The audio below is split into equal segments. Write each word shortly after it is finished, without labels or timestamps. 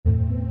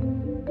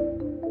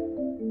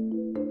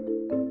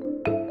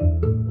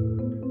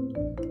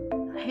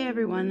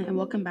everyone, and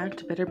welcome back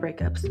to Bitter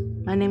Breakups.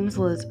 My name is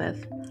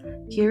Elizabeth.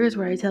 Here is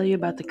where I tell you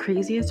about the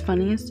craziest,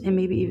 funniest, and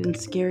maybe even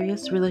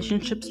scariest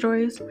relationship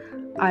stories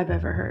I've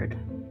ever heard.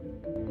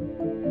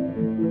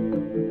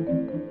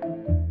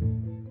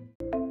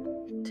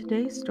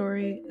 Today's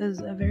story is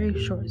a very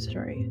short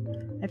story.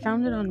 I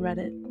found it on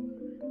Reddit.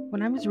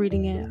 When I was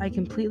reading it, I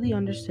completely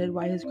understood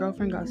why his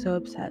girlfriend got so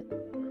upset.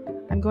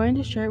 I'm going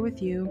to share it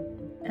with you,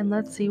 and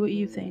let's see what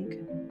you think.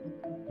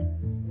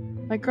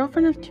 My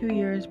girlfriend of 2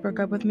 years broke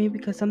up with me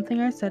because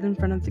something I said in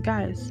front of the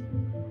guys.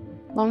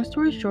 Long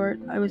story short,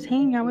 I was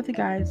hanging out with the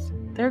guys,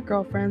 their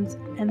girlfriends,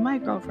 and my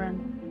girlfriend.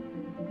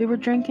 We were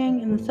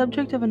drinking, and the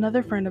subject of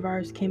another friend of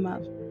ours came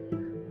up.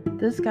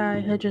 This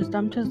guy had just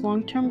dumped his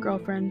long-term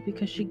girlfriend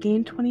because she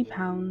gained 20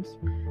 pounds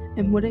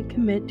and wouldn't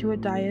commit to a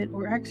diet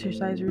or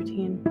exercise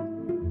routine.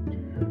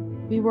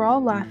 We were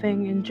all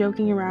laughing and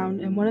joking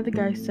around, and one of the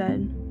guys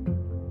said,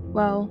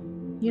 "Well,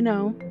 you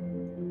know,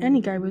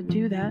 any guy would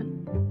do that.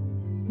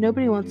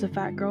 Nobody wants a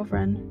fat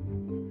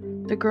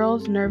girlfriend." The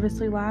girls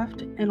nervously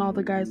laughed, and all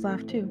the guys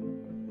laughed too.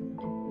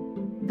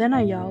 Then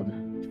I yelled,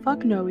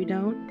 "Fuck no, we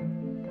don't."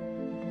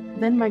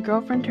 Then my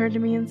girlfriend turned to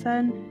me and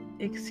said,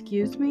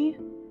 "Excuse me?"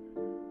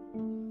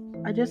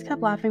 I just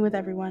kept laughing with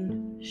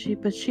everyone,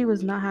 but she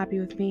was not happy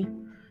with me.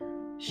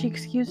 She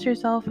excused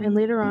herself, and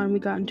later on we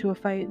got into a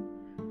fight.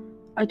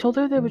 I told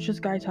her there was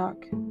just guy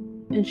talk,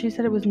 and she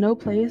said it was no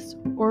place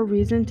or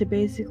reason to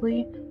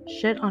basically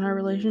shit on our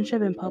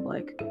relationship in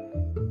public.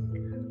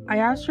 I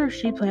asked her if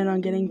she planned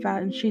on getting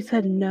fat, and she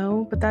said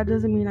no, but that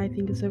doesn't mean I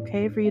think it's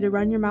okay for you to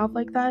run your mouth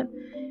like that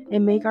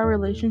and make our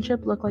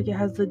relationship look like it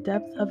has the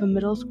depth of a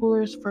middle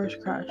schooler's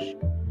first crush.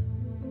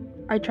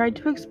 I tried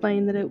to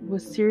explain that it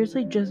was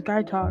seriously just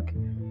guy talk,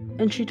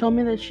 and she told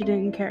me that she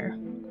didn't care.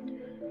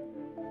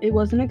 It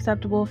wasn't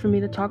acceptable for me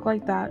to talk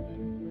like that,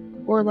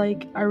 or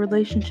like our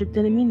relationship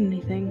didn't mean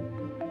anything.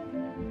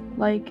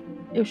 Like,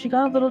 if she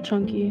got a little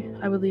chunky,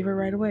 I would leave her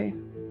right away.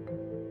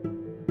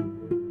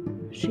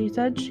 She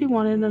said she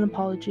wanted an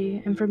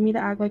apology and for me to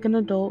act like an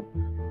adult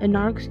and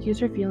not excuse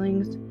her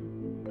feelings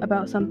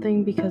about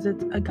something because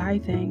it's a guy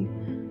thing,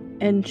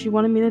 and she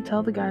wanted me to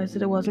tell the guys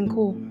that it wasn't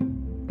cool.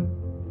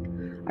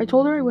 I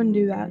told her I wouldn't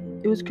do that.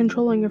 It was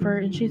controlling of her,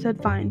 and she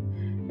said fine.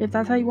 If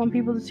that's how you want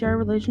people to see our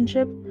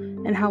relationship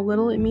and how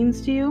little it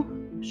means to you,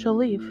 she'll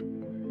leave.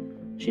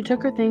 She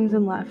took her things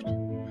and left.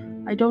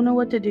 I don't know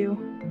what to do.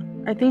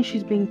 I think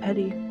she's being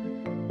petty,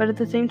 but at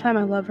the same time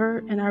I love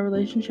her and our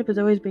relationship has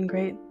always been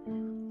great.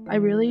 I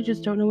really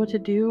just don't know what to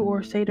do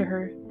or say to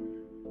her.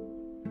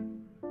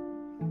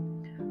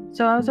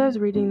 So as I was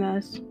reading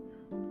this,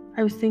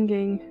 I was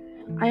thinking,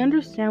 I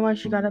understand why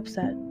she got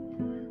upset.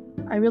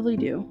 I really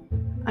do.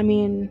 I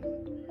mean,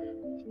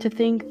 to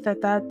think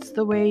that that's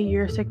the way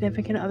your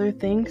significant other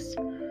thinks,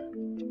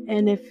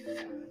 and if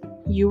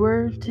you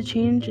were to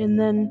change, and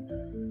then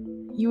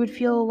you would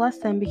feel less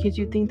than because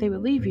you think they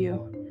would leave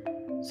you.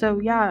 So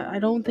yeah, I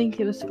don't think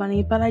it was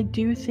funny, but I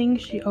do think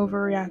she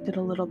overreacted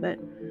a little bit.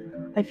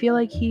 I feel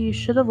like he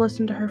should have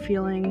listened to her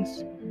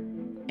feelings,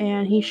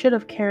 and he should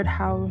have cared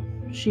how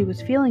she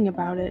was feeling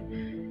about it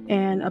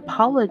and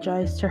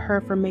apologized to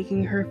her for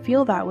making her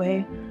feel that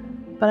way.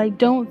 But I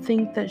don't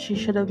think that she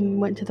should have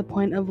went to the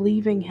point of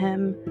leaving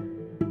him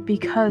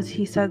because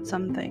he said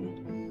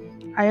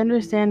something. I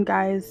understand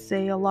guys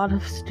say a lot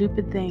of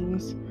stupid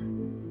things.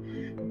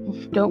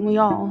 Don't we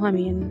all? I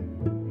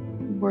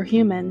mean, we're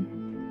human.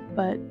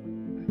 But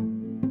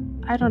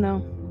I don't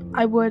know.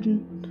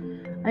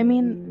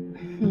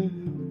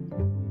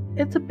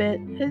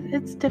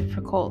 It's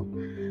difficult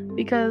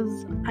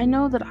because I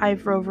know that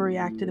I've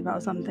overreacted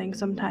about something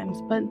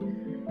sometimes, but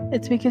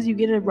it's because you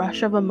get a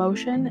rush of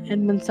emotion,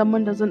 and when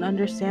someone doesn't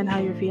understand how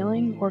you're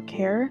feeling or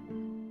care,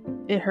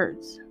 it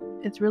hurts.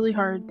 It's really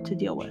hard to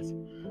deal with.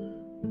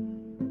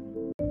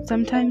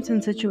 Sometimes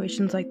in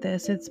situations like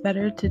this, it's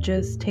better to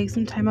just take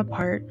some time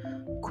apart,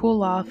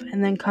 cool off,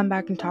 and then come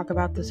back and talk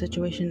about the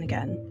situation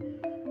again.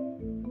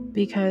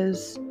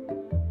 Because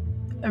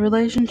a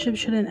relationship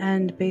shouldn't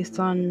end based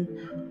on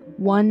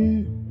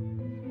one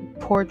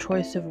poor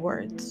choice of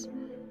words,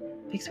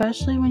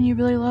 especially when you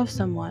really love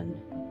someone.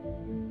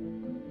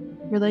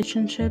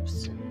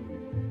 Relationships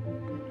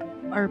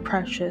are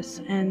precious,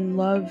 and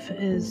love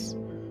is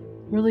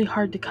really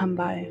hard to come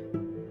by.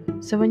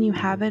 So when you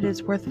have it,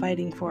 it's worth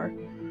fighting for.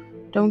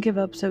 Don't give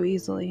up so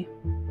easily.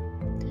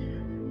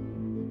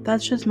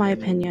 That's just my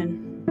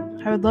opinion.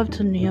 I would love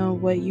to know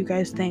what you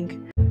guys think.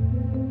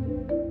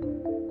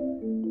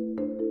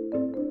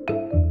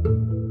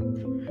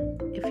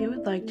 If you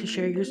would like to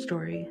share your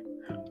story,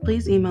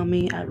 please email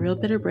me at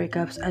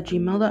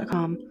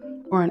realbitterbreakups@gmail.com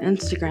or on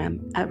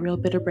Instagram at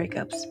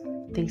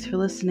realbitterbreakups. Thanks for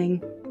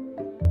listening.